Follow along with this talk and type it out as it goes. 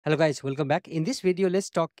Hello guys, welcome back. In this video, let's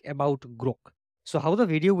talk about Groq. So how the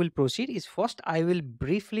video will proceed is first I will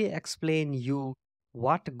briefly explain you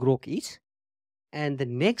what Groq is, and the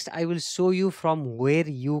next I will show you from where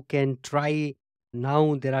you can try.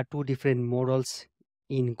 Now there are two different models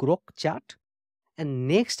in GroqChat, and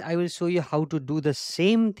next I will show you how to do the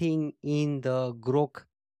same thing in the Groq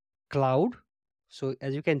cloud. So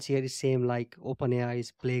as you can see here is same like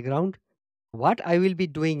OpenAI's Playground. What I will be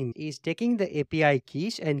doing is taking the API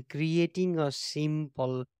keys and creating a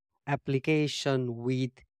simple application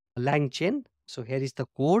with Langchain. So here is the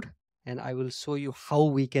code, and I will show you how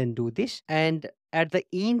we can do this. And at the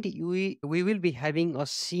end, we will be having a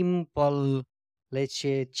simple, let's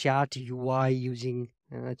say, chat UI using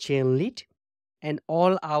Chainlit, and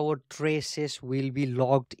all our traces will be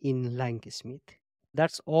logged in LangSmith.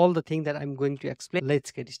 That's all the thing that I'm going to explain.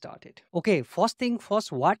 Let's get started. Okay, first thing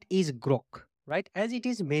first, what is Groq? Right, as it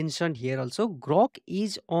is mentioned here also, Groq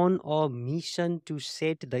is on a mission to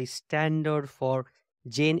set the standard for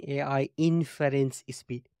Gen AI inference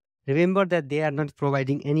speed. Remember that they are not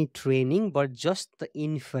providing any training but just the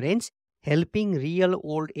inference, helping real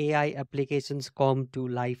old AI applications come to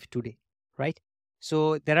life today, right?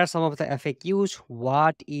 So there are some of the FAQs.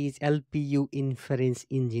 What is LPU inference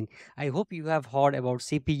engine? I hope you have heard about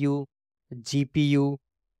CPU, GPU,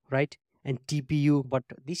 right? And TPU, but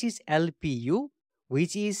this is LPU,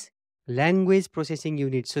 which is language processing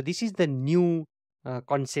unit. So this is the new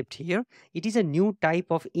concept here. It is a new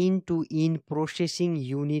type of end-to-end processing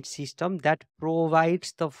unit system that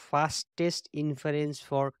provides the fastest inference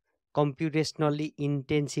for computationally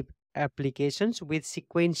intensive applications with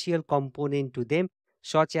sequential component to them,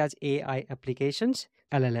 such as AI applications,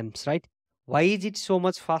 LLMs, right? Why is it so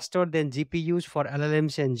much faster than GPUs for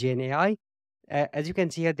LLMs and Gen AI? As you can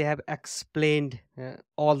see here, they have explained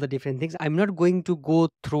all the different things. I'm not going to go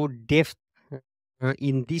through depth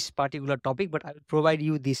in this particular topic, but I'll provide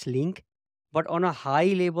you this link. But on a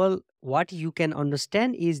high level, what you can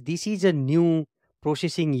understand is this is a new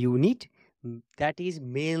processing unit that is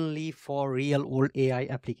mainly for real old AI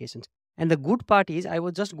applications. And the good part is I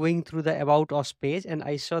was just going through the About Us page and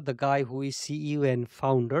I saw the guy who is CEO and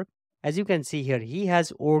founder. As you can see here, he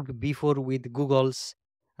has worked before with Google's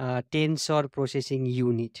tensor processing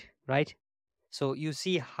unit, right? So you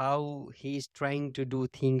see how he is trying to do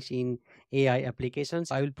things in AI applications.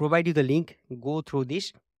 I will provide you the link. Go through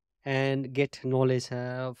this and get knowledge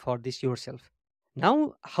for this yourself.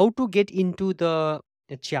 Now, how to get into the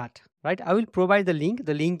chat, right? I will provide the link.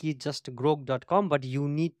 The link is just groq.com, but you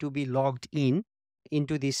need to be logged in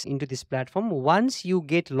into this platform. Once you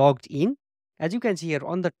get logged in, as you can see here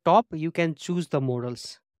on the top, you can choose the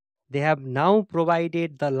models. They have now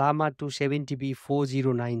provided the Llama 2 70B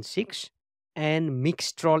 4096 and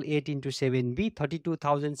Mixtral 8 into 7B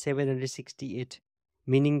 32,768,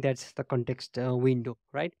 meaning that's the context window,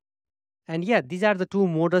 right? And yeah, these are the two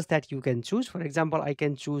models that you can choose. For example, I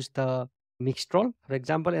can choose the Mixtral, for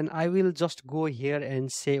example, and I will just go here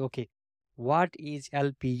and say, okay, what is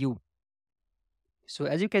LPU? So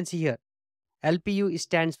as you can see here, LPU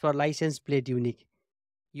stands for license plate unique.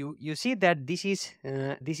 You see that this is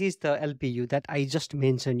the LPU that I just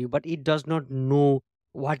mentioned you, but it does not know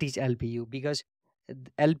what is LPU, because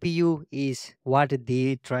LPU is what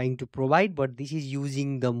they trying to provide, but this is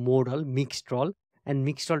using the model Mixtral, and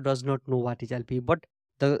Mixtral does not know what is LPU. But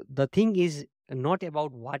the thing is not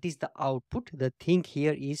about what is the output. The thing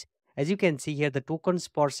here is, as you can see here, the tokens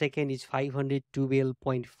per second is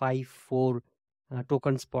 512.54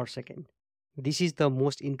 tokens per second. This is the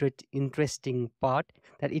most interesting part,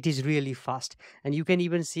 that it is really fast. And you can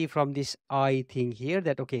even see from this I thing here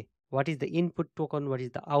that, okay, what is the input token, what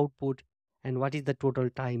is the output, and what is the total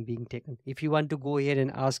time being taken. If you want to go here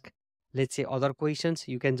and ask, let's say, other questions,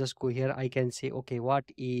 you can just go here. I can say, okay, what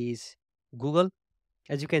is Google?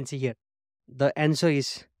 As you can see here, the answer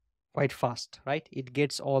is quite fast, right? It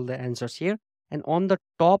gets all the answers here. And on the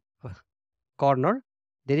top corner,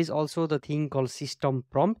 there is also the thing called system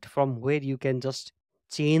prompt, from where you can just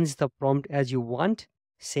change the prompt as you want,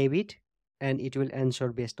 save it, and it will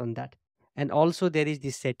answer based on that. And also there is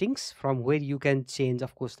the settings, from where you can change,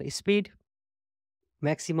 of course, the speed,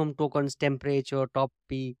 maximum tokens, temperature, top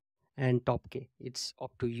P, and top K. It's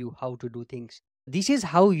up to you how to do things. This is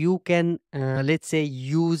how you can, let's say,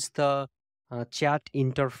 use the chat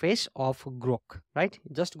interface of Groq, right?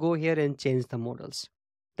 Just go here and change the models.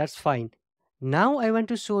 That's fine. Now I want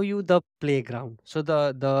to show you the playground. So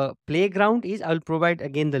the playground is, I'll provide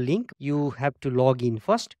again the link. You have to log in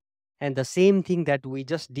first, and the same thing that we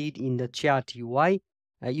just did in the chat UI,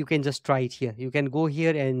 you can just try it here. You can go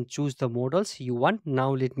here and choose the models you want.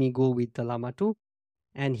 Now let me go with the Llama 2.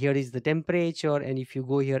 and here is the temperature. And if you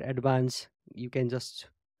go here advanced, you can just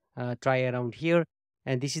try around here.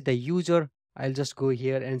 And this is the user. I'll just go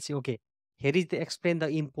here and say, okay, here is the explain the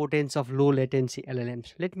importance of low latency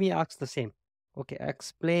LLMs. Let me ask the same. Okay,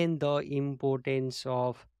 explain the importance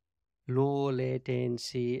of low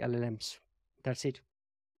latency LLMs. That's it.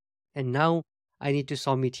 And now I need to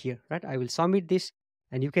submit here, right? I will submit this,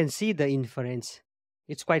 and you can see the inference.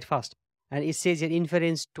 It's quite fast. And it says here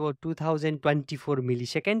inference to 2024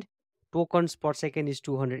 millisecond. Tokens per second is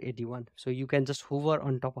 281. So you can just hover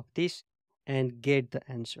on top of this and get the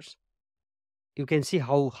answers. You can see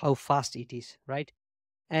how fast it is, right?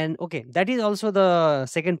 And okay, that is also the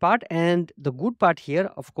second part. And the good part here,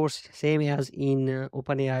 of course, same as in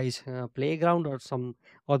OpenAI's Playground or some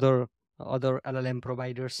other LLM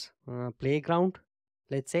providers Playground,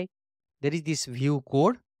 let's say, there is this view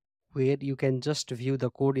code where you can just view the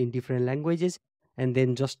code in different languages and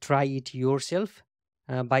then just try it yourself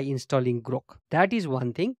by installing Groq. That is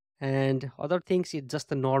one thing. And other things, it's just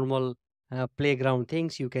the normal Playground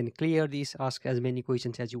things. You can clear this, ask as many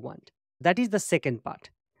questions as you want. That is the second part.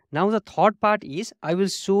 Now the third part is I will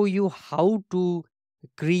show you how to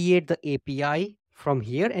create the API from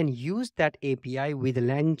here and use that API with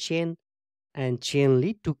Langchain and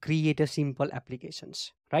Chainlit to create a simple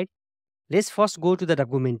applications, right? Let's first go to the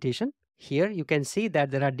documentation. Here you can see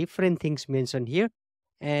that there are different things mentioned here,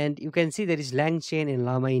 and you can see there is Langchain and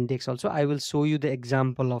Llama index also. I will show you the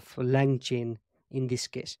example of Langchain in this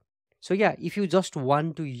case. So yeah, if you just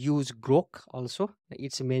want to use Groq also,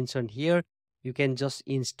 it's mentioned here. You can just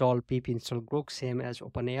install pip install Groq, same as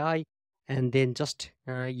OpenAI, and then just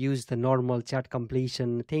use the normal chat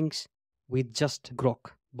completion things with just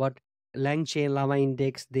Groq. But Langchain, Llama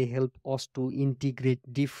Index, they help us to integrate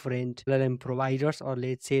different LLM providers, or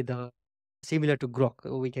let's say the similar to Groq.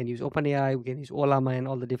 We can use OpenAI, we can use Llama and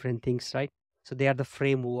all the different things, right? So they are the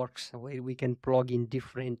frameworks where we can plug in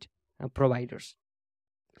different providers.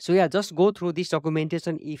 So yeah, just go through this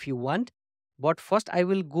documentation if you want. But first I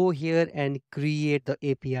will go here and create the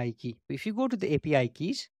API key. If you go to the API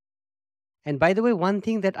keys, and by the way, one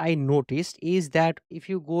thing that I noticed is that if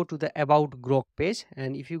you go to the About Groq page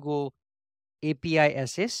and if you go API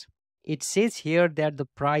access, it says here that the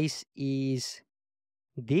price is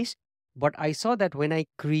this, but I saw that when I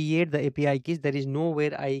create the API keys, there is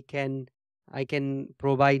nowhere I can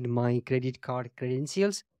provide my credit card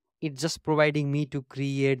credentials. It's just providing me to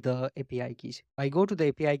create the API keys. I go to the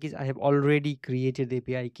API keys. I have already created the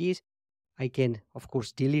API keys. I can of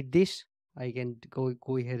course delete this. I can go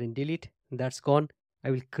here and delete. That's gone.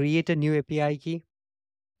 I will create a new API key,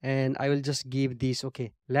 and I will just give this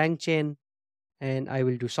Langchain, and I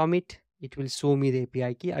will do submit. It will show me the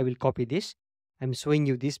API key. I will copy this. I'm showing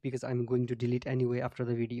you this because I'm going to delete anyway after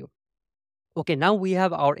the video. Okay, now we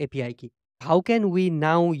have our API key. How can we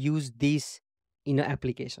now use this in an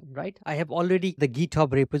application, right? I have already the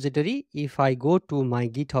GitHub repository. If I go to my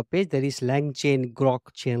GitHub page, there is Langchain Groq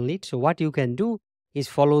Chainlit. So what you can do is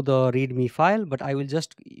follow the README file, but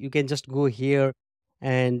you can just go here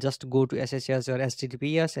and just go to SSH or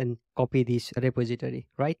HTTPS and copy this repository,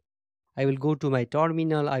 right? I will go to my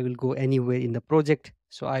terminal. I will go anywhere in the project.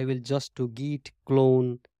 So I will just do git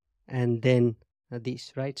clone and then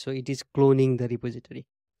this, right? So it is cloning the repository.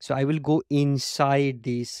 So I will go inside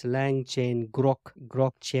this Langchain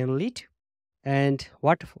Groq Chainlit. And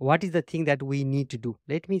what is the thing that we need to do?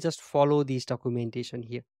 Let me just follow this documentation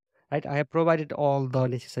here, right? I have provided all the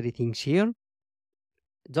necessary things here.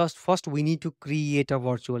 Just first we need to create a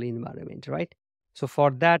virtual environment, right? So for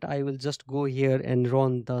that, I will just go here and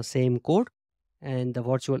run the same code, and the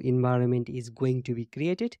virtual environment is going to be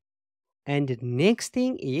created. And the next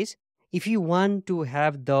thing is, if you want to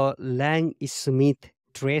have the LangSmith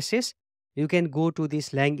traces, you can go to this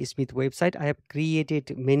LangSmith website. I have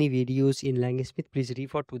created many videos in LangSmith. Please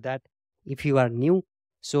refer to that if you are new.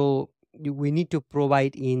 So we need to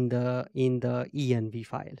provide in the env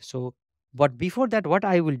file. So but before that, what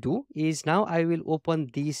I will do is now I will open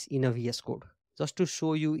this in a VS Code just to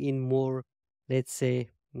show you in more, let's say,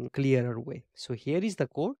 clearer way. So here is the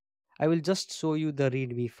code. I will just show you the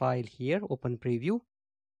README file here, open preview.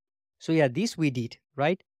 So yeah, this we did,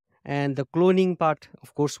 right? And the cloning part,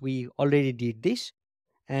 of course, we already did this.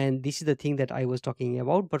 And this is the thing that I was talking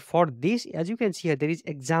about. But for this, as you can see here, there is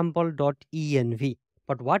example.env.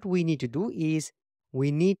 But what we need to do is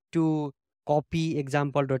we need to copy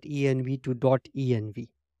example.env to .env,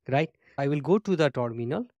 right? I will go to the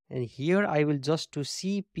terminal, and here I will just to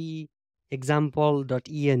cp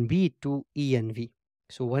example.env to env.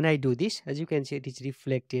 So when I do this, as you can see, it is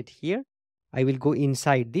reflected here. I will go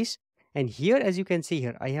inside this, and here, as you can see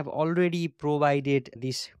here, I have already provided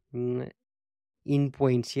this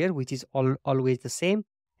endpoints here, which is always the same.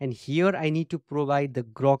 And here I need to provide the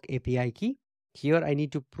Groq API key. Here I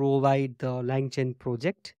need to provide the Langchain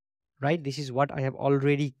project, right? This is what I have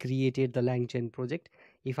already created, the Langchain project.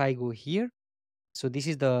 If I go here, so this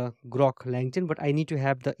is the Groq Langchain, but I need to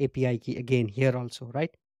have the API key again here also, right?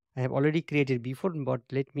 I have already created before, but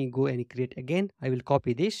let me go and create again. I will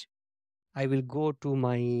copy this. I will go to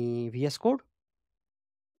my VS Code,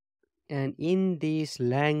 and in this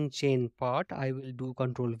Langchain part, I will do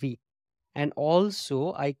Control V. And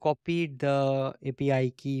also I copied the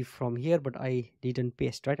API key from here, but I didn't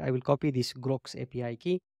paste, right? I will copy this Groq's API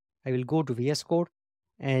key. I will go to VS Code,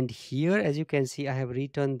 and here, as you can see, I have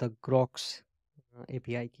written the Groq's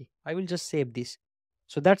API key. I will just save this.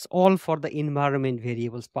 So that's all for the environment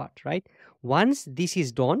variables part, right? Once this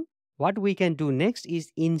is done, what we can do next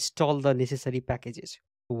is install the necessary packages.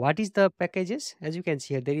 What is the packages? As you can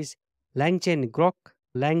see here, there is Langchain Groq,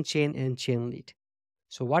 Langchain and Chainlit.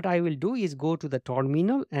 So what I will do is go to the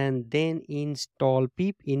terminal and then install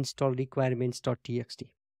pip install requirements.txt.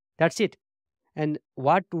 That's it. And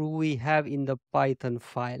what do we have in the Python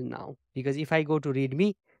file now? Because if I go to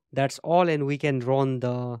readme, that's all, and we can run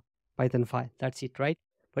the Python file. That's it, right?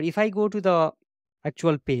 But if I go to the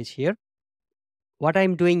actual page here, what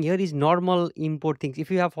I'm doing here is normal import things.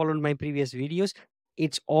 If you have followed my previous videos,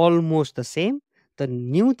 it's almost the same. The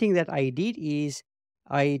new thing that I did is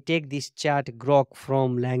I take this chat Groq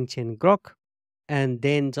from Langchain Groq, and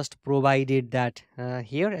then just provided that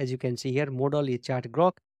here, as you can see here, model is chat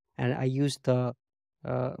Groq, and I use the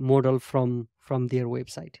model from their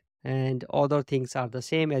website, and other things are the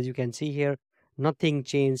same. As you can see here, nothing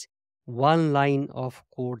changed. One line of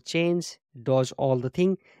code change does all the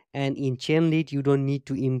thing. And in Chainlit, you don't need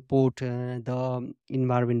to import the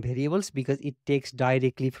environment variables because it takes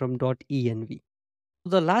directly from .env.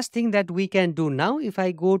 The last thing that we can do now, if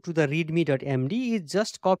I go to the readme.md, is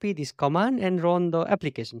just copy this command and run the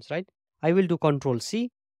applications, right? I will do Control C,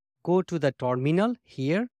 go to the terminal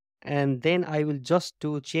here, and then I will just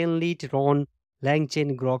do chainlit run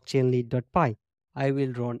langchain groq chainlit.py. I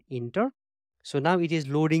will run enter. So now it is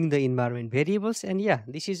loading the environment variables, and yeah,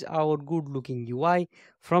 this is our good looking UI.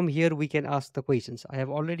 From here we can ask the questions. I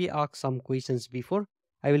have already asked some questions before.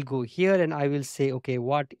 I will go here and I will say, okay,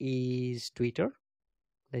 what is Twitter?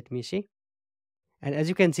 Let me see. And as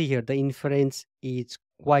you can see here, the inference is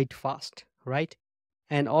quite fast, right?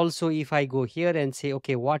 And also if I go here and say,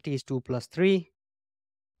 okay, what is 2 plus 3?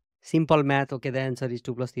 Simple math. Okay, the answer is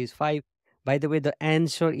 2 plus 3 is 5. By the way, the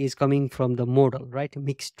answer is coming from the model, right?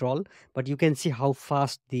 Mixtral. But you can see how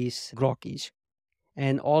fast this Groq is.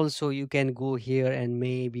 And also you can go here and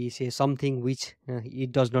maybe say something which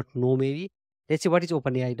it does not know maybe. Let's see what is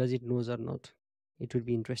OpenAI. Does it knows or not? It would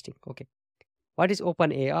be interesting. Okay. What is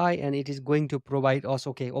OpenAI? And it is going to provide us,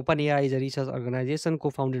 okay, OpenAI is a research organization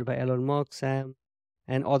co-founded by Elon Musk, Sam,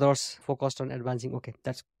 and others focused on advancing. Okay,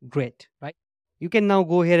 that's great, right? You can now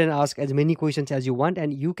go ahead and ask as many questions as you want,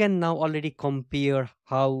 and you can now already compare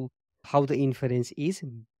how the inference is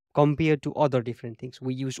compared to other different things.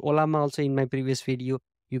 We use Olama also in my previous video.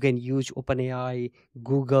 You can use OpenAI,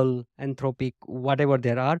 Google, Anthropic, whatever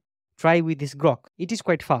there are. Try with this Groq. It is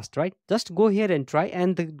quite fast, right? Just go here and try.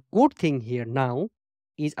 And the good thing here now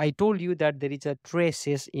is I told you that there is a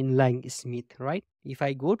traces in LangSmith, right? If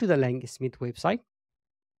I go to the LangSmith website,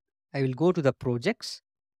 I will go to the projects,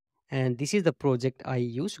 and this is the project I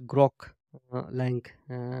use, Groq Lang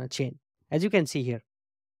chain. As you can see here,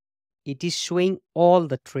 it is showing all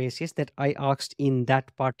the traces that I asked in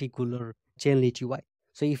that particular Chainlit UI.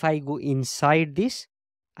 So if I go inside this,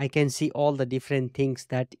 I can see all the different things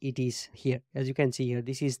that it is here. As you can see here,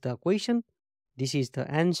 this is the question, this is the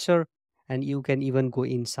answer, and you can even go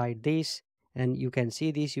inside this and you can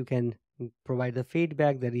see this. You can provide the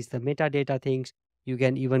feedback. There is the metadata things. You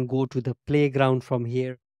can even go to the playground from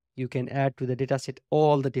here. You can add to the dataset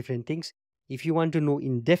all the different things. If you want to know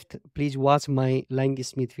in depth, please watch my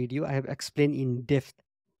LangSmith video. I have explained in depth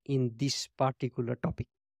in this particular topic.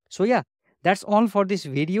 So yeah, that's all for this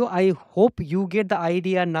video. I hope you get the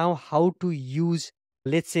idea now how to use,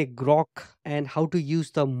 let's say, Groq, and how to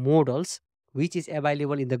use the models which is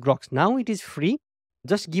available in the Groq. Now it is free.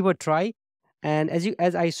 Just give a try. And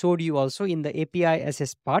as I showed you also in the API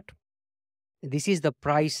SS part, this is the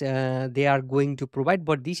price they are going to provide,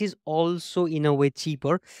 but this is also in a way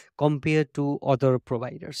cheaper compared to other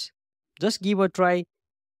providers. Just give a try,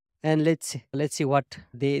 and let's see what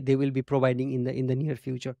they will be providing in the near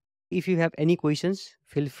future. If you have any questions,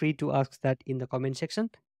 feel free to ask that in the comment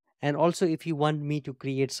section. And also, if you want me to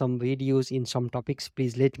create some videos in some topics,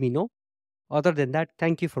 please let me know. Other than that,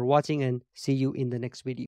 thank you for watching and see you in the next video.